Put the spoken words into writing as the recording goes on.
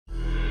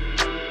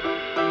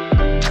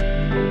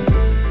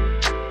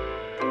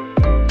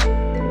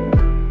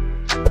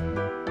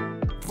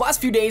last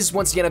few days,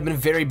 once again, I've been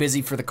very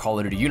busy for the Call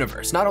of Duty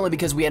universe, not only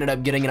because we ended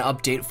up getting an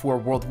update for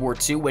World War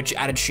II, which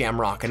added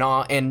Shamrock and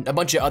Awe and a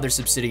bunch of other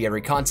subsidiary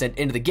content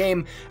into the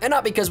game, and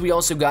not because we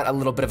also got a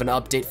little bit of an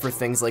update for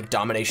things like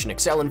Domination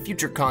XL and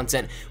future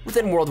content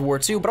within World War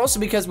II, but also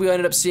because we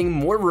ended up seeing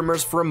more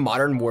rumors for a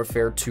Modern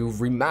Warfare 2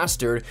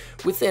 remastered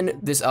within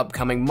this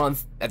upcoming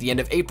month at the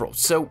end of April.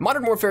 So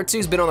Modern Warfare 2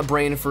 has been on the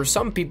brain for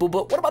some people,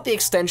 but what about the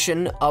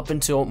extension up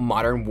until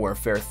Modern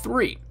Warfare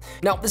 3?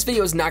 Now, this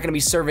video is not going to be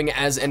serving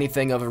as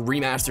anything of a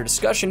remaster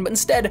discussion, but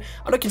instead,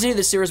 I'm going to continue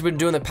the series we've been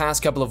doing the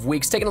past couple of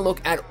weeks, taking a look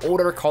at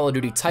older Call of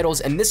Duty titles,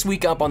 and this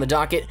week up on the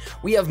docket,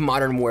 we have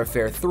Modern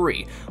Warfare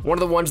 3. One of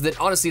the ones that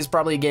honestly is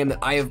probably a game that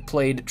I have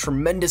played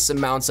tremendous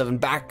amounts of, and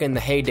back in the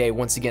heyday,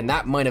 once again,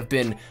 that might have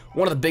been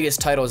one of the biggest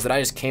titles that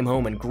I just came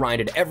home and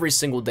grinded every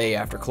single day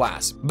after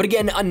class. But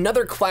again,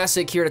 another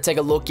classic here to take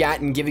a look at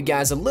and give you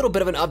guys a little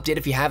bit of an update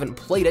if you haven't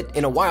played it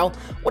in a while,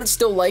 what it's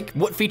still like,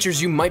 what features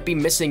you might be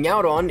missing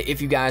out on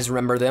if you guys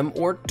remember them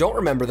or don't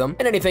remember them,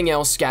 and anything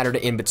else scattered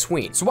in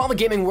between. So while the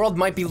gaming world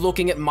might be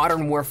looking at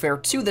Modern Warfare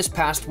 2 this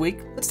past week,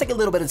 let's take a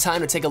little bit of time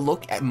to take a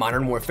look at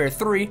Modern Warfare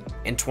 3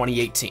 in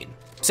 2018.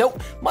 So,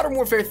 Modern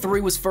Warfare 3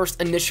 was first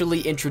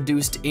initially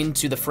introduced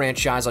into the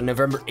franchise on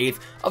November 8th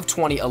of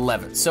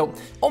 2011. So,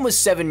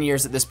 almost 7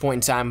 years at this point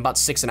in time, about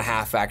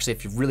 6.5 actually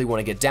if you really want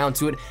to get down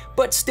to it.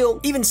 But still,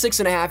 even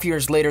 6.5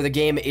 years later, the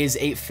game is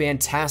a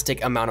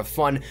fantastic amount of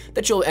fun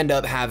that you'll end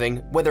up having,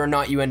 whether or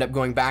not you end up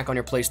going back on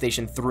your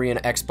PlayStation 3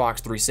 and Xbox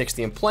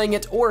 360 and playing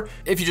it, or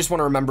if you just want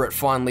to remember it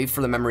fondly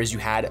for the memories you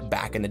had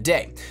back in the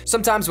day.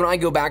 Sometimes when I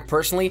go back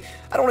personally,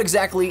 I don't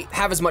exactly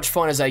have as much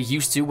fun as I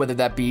used to, whether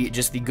that be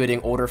just the getting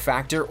older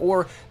factor,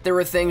 or there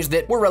were things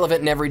that were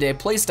relevant in everyday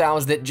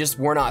playstyles that just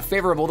were not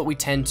favorable that we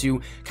tend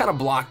to kind of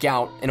block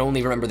out and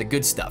only remember the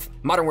good stuff.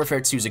 Modern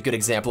Warfare 2 is a good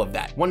example of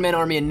that. One-man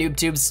army and noob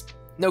tubes,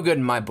 no good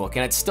in my book,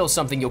 and it's still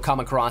something you'll come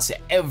across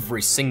at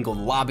every single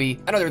lobby,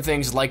 and other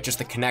things like just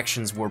the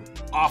connections were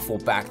awful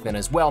back then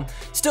as well.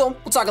 Still,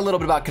 we'll talk a little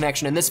bit about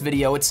connection in this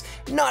video. It's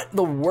not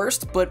the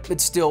worst, but it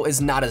still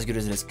is not as good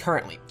as it is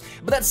currently.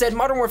 But that said,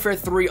 Modern Warfare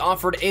 3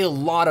 offered a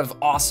lot of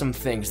awesome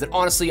things that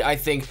honestly I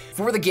think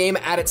for the game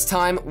at its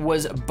time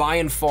was by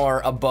and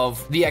far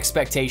above the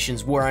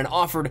expectations were and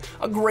offered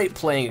a great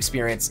playing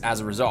experience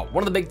as a result.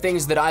 One of the big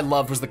things that I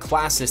loved was the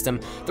class system.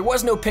 There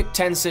was no pick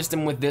 10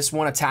 system with this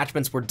one.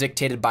 Attachments were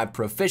dictated by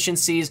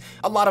proficiencies.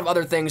 A lot of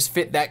other things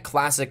fit that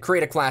classic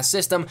create a class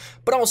system,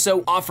 but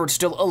also offered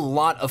still a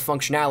lot of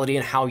functionality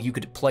in how you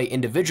could play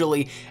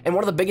individually. And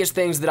one of the biggest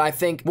things that I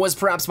think was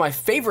perhaps my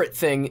favorite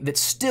thing that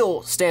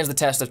still stands the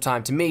test of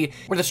time to me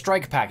were the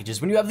strike packages.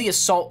 When you have the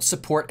assault,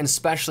 support, and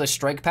specialist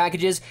strike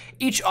packages,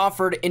 each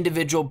offered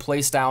individual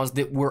playstyles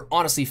that were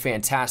honestly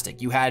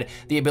fantastic. You had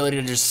the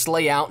ability to just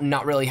slay out and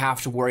not really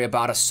have to worry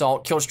about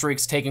assault, kill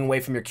streaks taking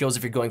away from your kills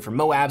if you're going for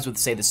Moabs with,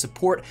 say, the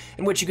support,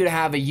 in which you could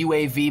have a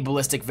UAV,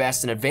 ballistic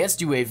vest, and advanced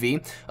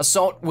UAV.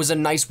 Assault was a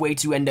nice way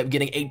to end up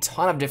getting a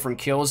ton of different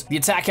kills. The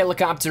attack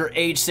helicopter,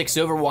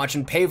 Age-6 Overwatch,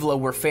 and Pavlo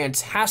were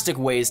fantastic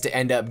ways to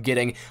end up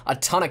getting a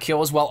ton of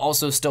kills while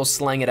also still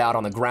slaying it out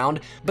on the ground.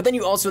 But then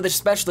you also had the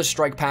specialist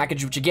strike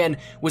package, which again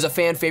was a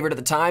fan favorite at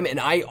the time, and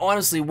I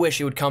honestly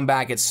wish it would come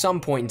back at some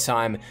point in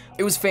time.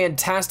 It was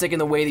fantastic in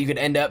the way that you could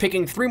end up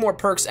picking 3 more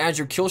perks as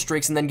your kill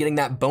streaks and then getting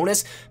that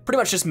bonus. Pretty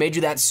much just made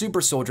you that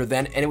super soldier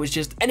then, and it was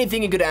just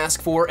anything you could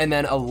ask for and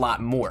then a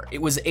lot more.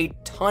 It was a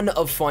ton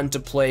of fun to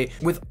play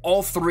with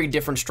all 3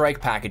 different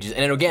strike packages,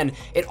 and again,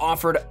 it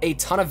offered a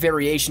ton of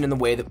variation in the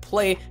way that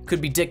play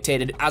could be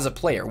dictated as a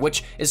player,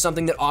 which is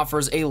something that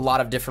offers a lot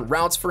of different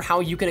routes for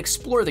how you can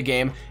explore the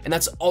game, and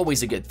that's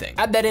always a good thing.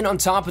 Add that in on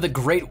top of the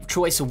great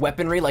choice of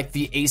weaponry like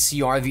the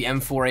ACR, the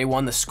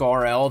M4A1, the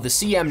SCAR-L, the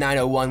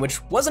CM901,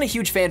 which wasn't a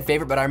huge fan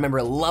favorite, but I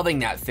remember loving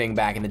that thing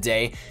back in the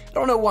day. I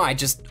don't know why,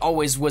 just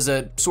always was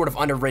a sort of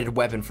underrated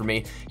weapon for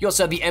me. You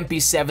also have the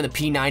MP7, the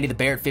P90, the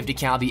Barrett 50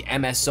 cal, the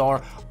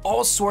MSR,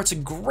 all sorts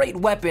of great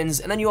weapons,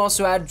 and then you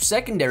also had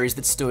secondaries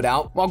that stood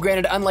out. While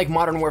granted, unlike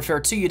Modern Warfare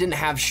 2, you didn't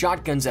have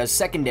shotguns as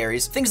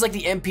secondaries, things like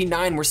the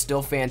MP9 were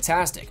still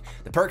fantastic.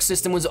 The perk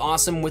system was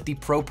awesome with the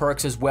pro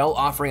perks as well,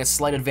 offering a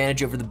slight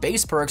advantage over the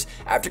base perks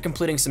after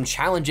completing some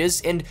challenges,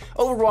 and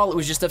overall it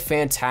was just a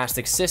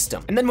fantastic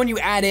system. And then when you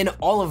add in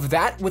all of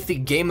that with the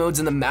game modes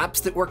and the maps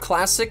that were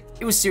classic,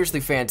 it was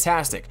seriously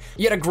fantastic.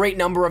 You had a great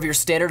number of your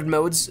standard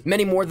modes,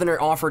 many more than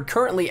are offered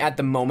currently at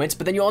the moment,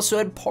 but then you also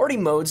had party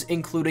modes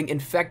including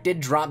Infected,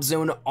 Drop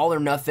Zone, All or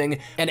Nothing,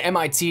 and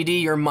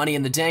MITD, or Money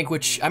in the Tank,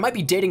 which I might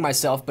be dating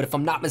myself, but if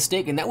I'm not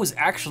mistaken, that was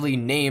actually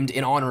named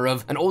in honor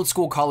of an old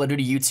school Call of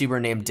Duty YouTuber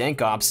named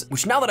DankOps,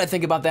 which now that I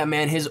think about that,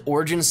 man, his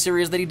Origins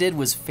series that he did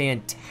was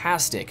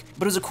fantastic.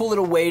 But it was a cool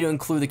little way to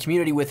include the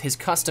community with his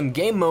custom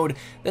game mode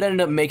that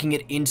ended up making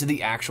it into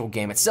the actual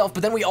game itself.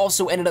 But then we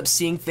also ended up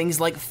seeing things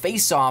like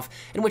Face Off,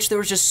 in which there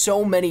was just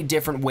so many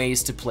different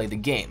ways to play the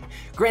game.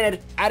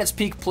 Granted, at its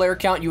peak player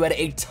count, you had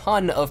a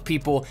ton of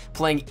people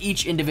playing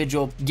each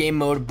individual game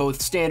mode,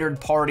 both standard,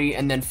 party,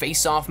 and then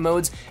face-off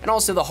modes, and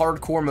also the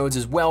hardcore modes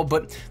as well,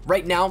 but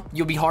right now,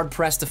 you'll be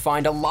hard-pressed to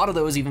find a lot of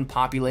those even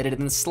populated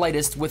in the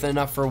slightest with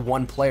enough for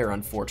one player,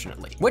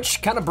 unfortunately.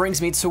 Which kind of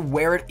brings me to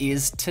where it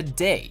is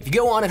today. If you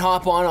go on and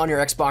hop on your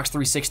Xbox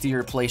 360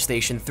 or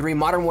PlayStation 3,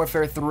 Modern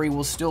Warfare 3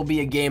 will still be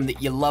a game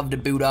that you love to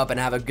boot up and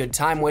have a good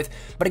time with,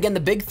 but again, the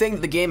big thing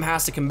that the game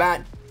has to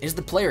combat is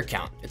the player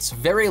count. It's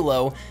very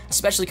low,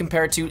 especially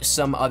compared to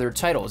some other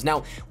titles.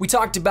 Now, we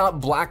talked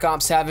about Black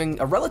Ops having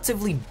a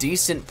relatively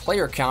decent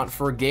player count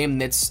for a game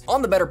that's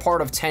on the better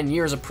part of 10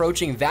 years,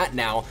 approaching that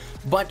now,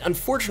 but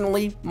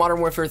unfortunately, Modern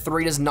Warfare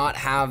 3 does not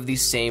have the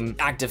same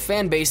active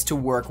fan base to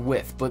work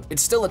with, but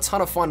it's still a ton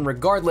of fun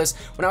regardless.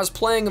 When I was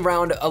playing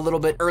around a little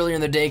bit earlier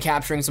in the day,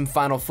 capturing some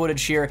final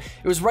footage here,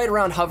 it was right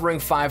around hovering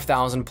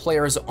 5,000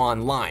 players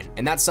online,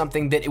 and that's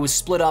something that it was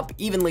split up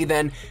evenly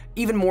then,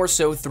 even more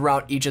so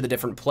throughout each of the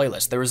different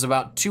playlists. There was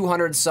about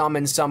 200 some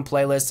in some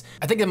playlists.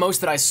 I think the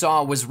most that I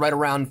saw was right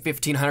around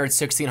 1,500,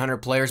 1,600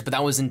 players, but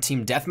that was in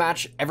Team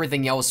Deathmatch.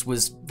 Everything else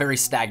was very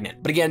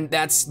stagnant. But again,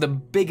 that's the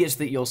biggest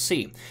that you'll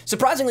see.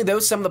 Surprisingly though,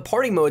 some of the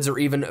party modes are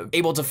even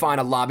able to find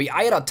a lobby.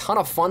 I had a ton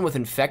of fun with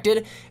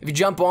Infected. If you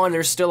jump on,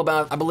 there's still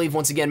about, I believe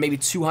once again, maybe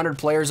 200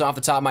 players off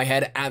the top of my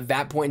head at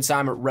that point in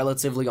time,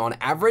 relatively on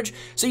average.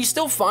 So you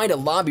still find a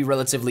lobby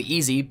relatively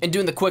easy, and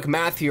doing the quick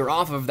math here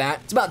off of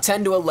that, it's about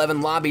 10 to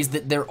 11 lobbies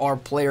that there are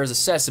players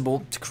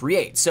accessible to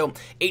create. So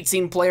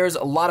 18 players,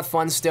 a lot of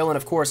fun still, and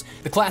of course,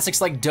 the classics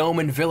like Dome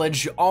and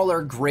Village all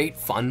are great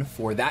fun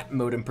for that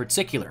mode in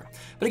particular.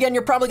 But again,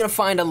 you're probably gonna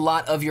find a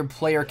lot of your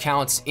player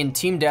counts in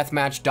Team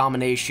Deathmatch,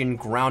 Domination,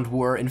 Ground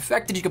War.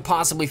 Infected you could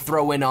possibly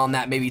throw in on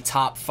that maybe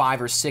top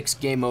 5 or 6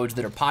 game modes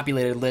that are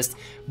populated list,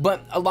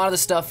 but a lot of the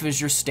stuff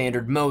is your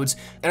standard modes,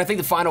 and I think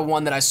the final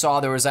one that I saw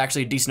there was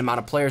actually a decent amount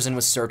of players in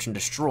was Search and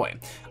Destroy.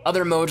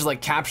 Other modes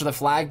like Capture the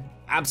Flag,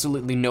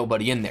 absolutely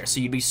nobody in there, so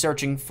you'd be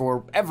searching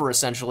forever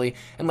essentially,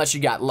 unless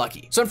you got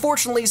lucky. So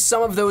unfortunately,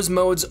 some of those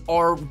modes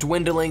are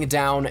dwindling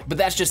down, but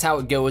that's just how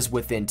it goes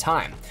within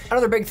time.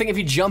 Another big thing if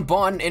you jump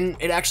on, and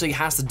it actually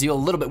has to deal a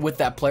little bit with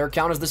that player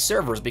count, is the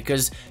servers,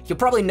 because you'll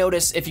probably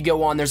notice if you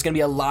go on, there's gonna be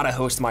a lot of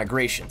host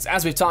migrations.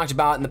 As we've talked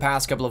about in the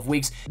past couple of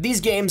weeks,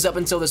 these games up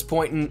until this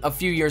point and a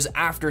few years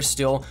after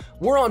still,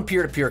 were on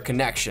peer-to-peer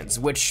connections,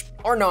 which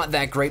are not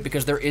that great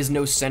because there is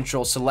no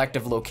central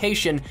selective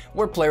location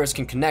where players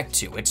can connect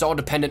to. It's all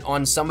dependent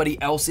on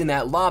somebody else in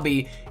that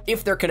lobby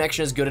if their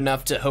connection is good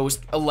enough to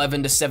host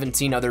 11 to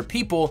 17 other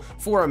people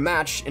for a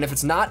match, and if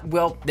it's not,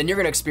 well, then you're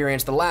gonna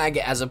experience the lag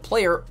as a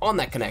player on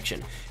that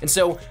connection. And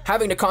so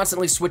having to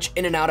constantly switch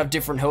in and out of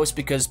different hosts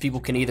because people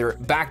can either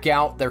back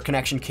out, their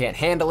connection can't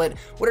handle it,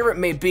 whatever it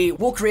may be,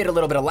 will create a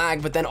little bit of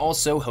lag, but then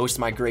also host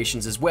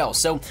migrations as well.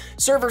 So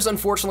servers,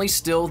 unfortunately,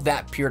 still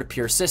that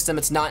peer-to-peer system.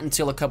 It's not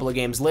until a couple of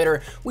games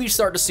later we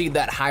start to see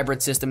that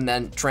hybrid system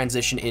then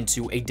transition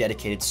into a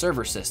dedicated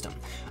server system.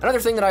 Another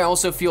thing that I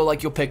also feel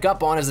like you'll pick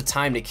up on is the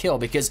time to kill,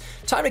 because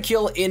time to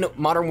kill in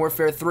Modern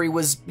Warfare 3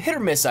 was hit or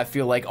miss, I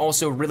feel like,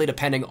 also really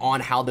depending on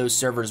how those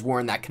servers were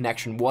and that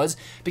connection was,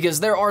 because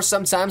there are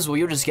some times where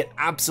you'll just get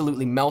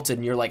absolutely melted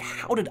and you're like,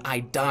 how did I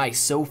die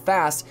so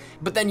fast?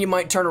 But then you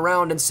might turn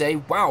around and say,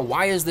 wow,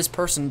 why is this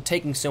person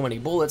taking so many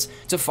bullets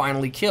to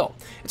finally kill?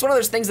 It's one of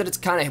those things that it's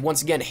kind of,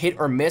 once again, hit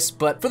or miss,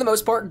 but for the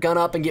most part, gun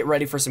up and get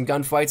ready for some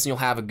gunfights and you'll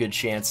have a good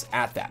chance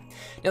at that.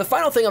 Now, the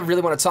final thing I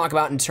really want to talk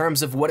about in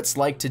terms of what it's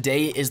like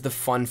today is the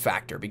fun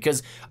factor,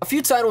 because a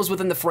few titles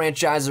within the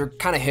franchise are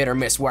kind of hit or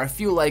miss, where I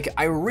feel like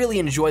I really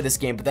enjoy this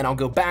game, but then I'll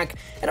go back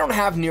and I don't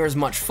have near as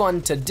much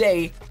fun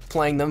today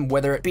playing them,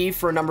 whether it be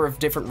for a number of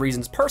different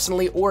reasons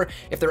personally, or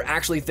if they're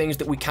actually things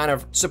that we kind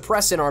of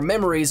suppress in our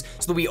memories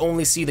so that we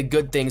only see the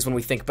good things when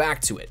we think back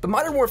to it. But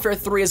Modern Warfare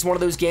 3 is one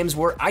of those games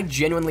where I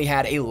genuinely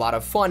had a lot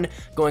of fun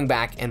going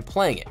back and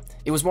playing it.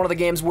 It was one of the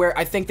games where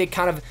I think they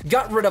kind of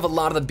got rid of a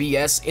lot of the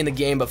BS in the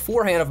game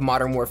beforehand of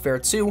Modern Warfare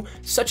 2,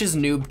 such as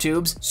noob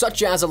tubes,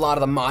 such as a lot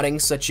of the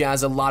modding, such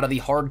as a lot of the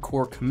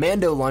hardcore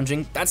commando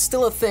lunging. That's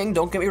still a thing,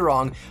 don't get me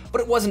wrong, but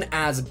it wasn't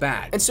as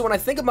bad. And so when I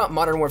think about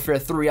Modern Warfare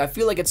 3, I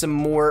feel like it's a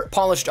more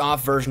polished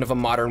off version of a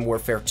Modern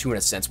Warfare 2 in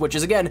a sense, which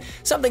is again,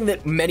 something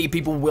that many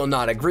people will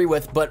not agree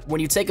with, but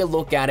when you take a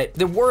look at it,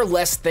 there were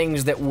less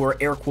things that were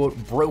air quote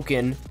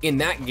broken in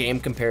that game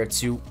compared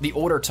to the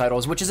older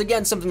titles, which is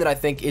again, something that I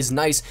think is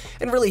nice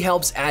and really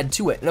helps add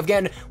to it. And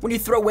again, when you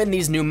throw in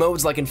these new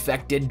modes like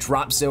Infected,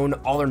 Drop Zone,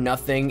 All or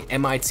Nothing,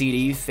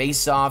 MITD,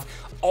 Face Off,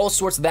 all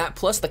sorts of that,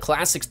 plus the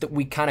classics that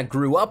we kind of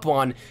grew up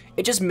on,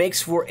 it just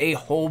makes for a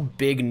whole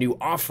big new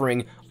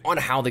offering on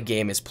how the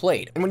game is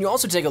played. And when you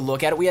also take a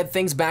look at it, we had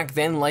things back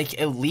then like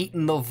Elite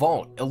in the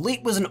Vault.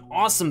 Elite was an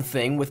awesome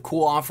thing with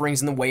cool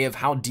offerings in the way of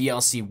how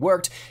DLC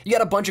worked. You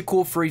got a bunch of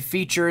cool free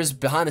features,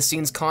 behind the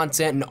scenes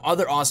content, and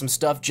other awesome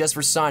stuff just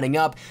for signing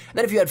up. And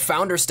then if you had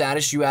founder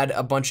status, you had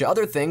a bunch of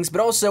other things,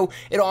 but also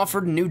it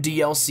offered new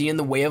DLC in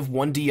the way of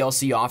one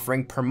DLC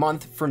offering per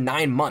month for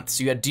 9 months.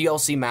 So you had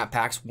DLC map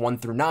packs 1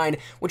 through 9,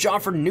 which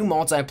offered new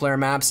multiplayer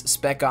maps,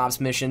 Spec Ops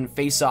mission,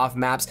 Face Off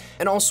maps,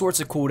 and all sorts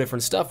of cool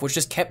different stuff, which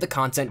just kept the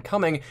content content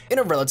coming in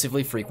a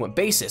relatively frequent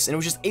basis, and it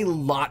was just a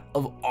lot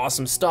of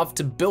awesome stuff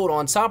to build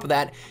on top of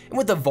that. And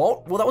with the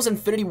Vault, well, that was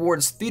Infinity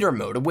Ward's theater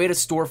mode, a way to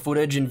store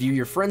footage and view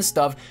your friends'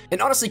 stuff.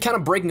 And honestly, kind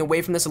of breaking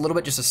away from this a little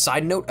bit, just a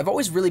side note, I've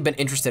always really been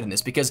interested in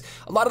this because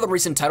a lot of the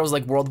recent titles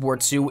like World War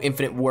II,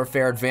 Infinite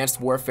Warfare, Advanced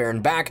Warfare,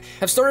 and back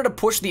have started to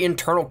push the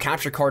internal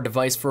capture card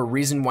device for a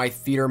reason why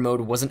theater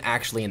mode wasn't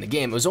actually in the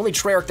game. It was only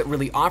Treyarch that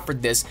really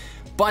offered this,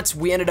 but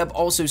we ended up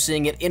also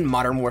seeing it in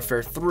Modern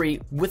Warfare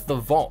 3 with the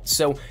Vault.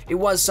 So it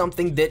was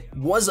something that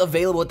was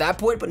available at that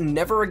point, but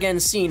never again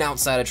seen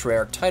outside of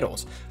Treyarch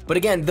titles. But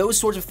again, those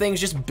sorts of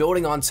things, just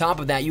building on top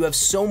of that, you have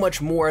so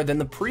much more than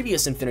the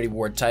previous Infinity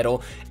Ward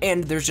title,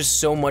 and there's just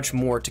so much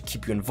more to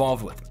keep you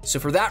involved with. So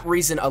for that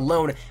reason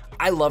alone,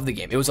 I love the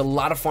game. It was a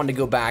lot of fun to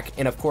go back,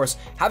 and of course,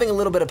 having a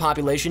little bit of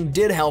population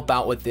did help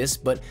out with this,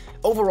 but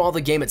overall,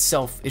 the game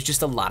itself is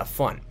just a lot of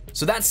fun.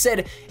 So that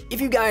said,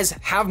 if you guys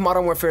have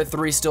Modern Warfare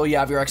 3 still, you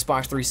have your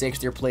Xbox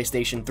 360 or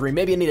PlayStation 3,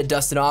 maybe you need to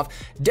dust it off,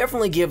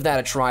 definitely give that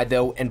a try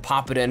though and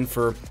pop it in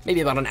for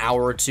maybe about an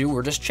hour or two,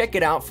 or just check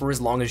it out for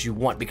as long as you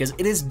want, because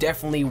it is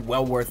definitely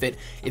well worth it.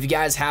 If you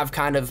guys have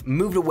kind of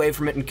moved away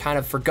from it and kind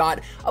of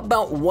forgot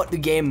about what the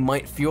game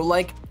might feel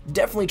like,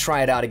 definitely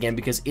try it out again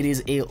because it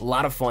is a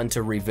lot of fun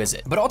to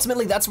revisit. But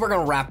ultimately, that's where we're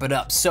gonna wrap it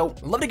up. So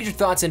I'd love to get your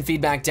thoughts and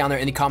feedback down there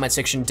in the comment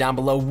section down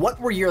below. What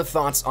were your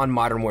thoughts on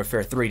Modern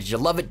Warfare 3? Did you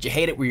love it? Did you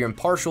hate it? Were you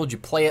impartial? Did you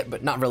play it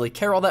but not really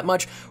care all that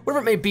much?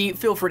 Whatever it may be,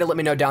 feel free to let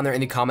me know down there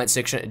in the comment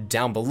section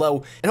down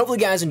below. And hopefully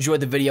you guys enjoyed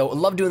the video. I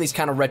love doing these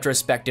kind of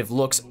retrospective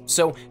looks.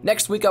 So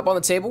next week up on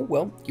the table,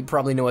 well, you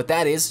probably know what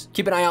that is.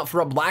 Keep an eye out for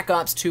a Black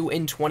Ops 2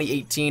 in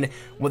 2018,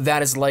 what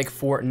that is like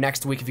for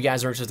next week if you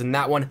guys are interested in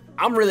that one.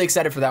 I'm really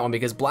excited for that one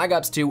because Black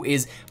Ops 2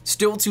 is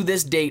still to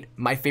this date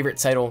my favorite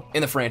title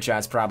in the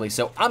franchise probably,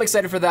 so I'm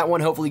excited for that one.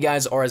 Hopefully you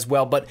guys are as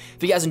well. But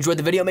if you guys enjoyed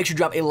the video, make sure to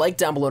drop a like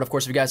down below, and of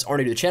course if you guys are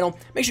new to the channel,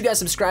 make sure you guys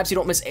subscribe so you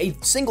don't miss a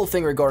single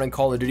thing regarding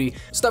Call of Duty,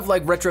 stuff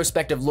like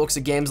retrospective looks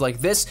at games like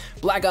this,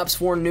 Black Ops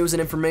 4 news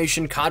and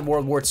information, COD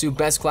World War II,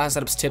 best class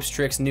setups, tips,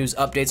 tricks, news,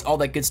 updates, all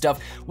that good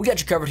stuff. We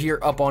got you covered here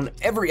up on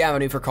every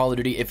avenue for Call of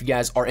Duty if you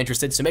guys are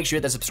interested, so make sure you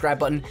hit that subscribe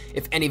button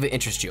if any of it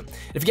interests you.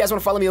 And if you guys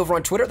want to follow me over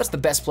on Twitter, that's the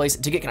best place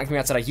to get connected with me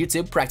outside of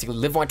YouTube. Practically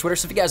live on Twitter,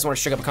 so if you guys want to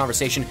strike up a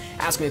conversation,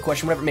 ask me a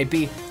question, whatever it may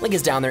be, link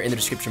is down there in the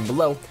description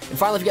below. And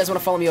finally, if you guys want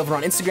to follow me over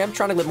on Instagram,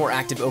 trying to get more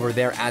active over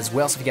there as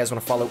well, so if you guys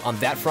want to follow on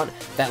that front,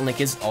 that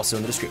link is also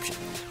in the description.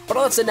 But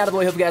all that said and out of the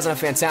way, hope you guys have a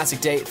fantastic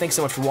day. Thanks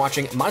so much for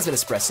watching. Mine's been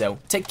Espresso.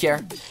 Take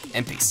care,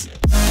 and peace.